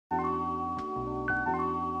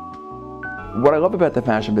What I love about the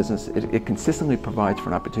fashion business, it consistently provides for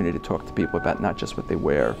an opportunity to talk to people about not just what they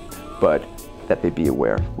wear, but that they be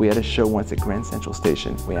aware. We had a show once at Grand Central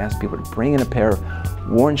Station. We asked people to bring in a pair of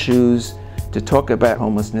worn shoes to talk about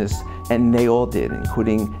homelessness, and they all did,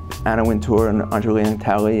 including Anna Wintour and Andre Leon,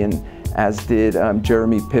 and as did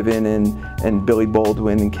Jeremy Piven and Billy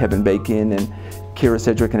Baldwin and Kevin Bacon and Kira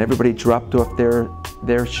Sedgwick, and everybody dropped off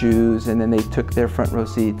their shoes, and then they took their front row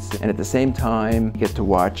seats, and at the same time get to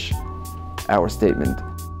watch our statement.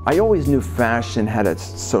 I always knew fashion had a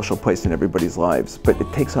social place in everybody's lives, but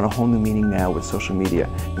it takes on a whole new meaning now with social media.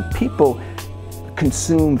 And people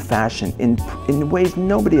consume fashion in ways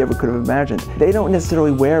nobody ever could have imagined. They don't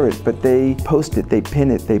necessarily wear it, but they post it, they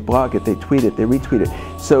pin it, they blog it, they tweet it, they retweet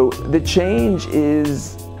it. So the change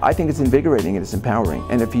is, I think it's invigorating and it's empowering.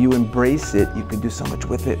 And if you embrace it, you can do so much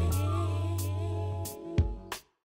with it.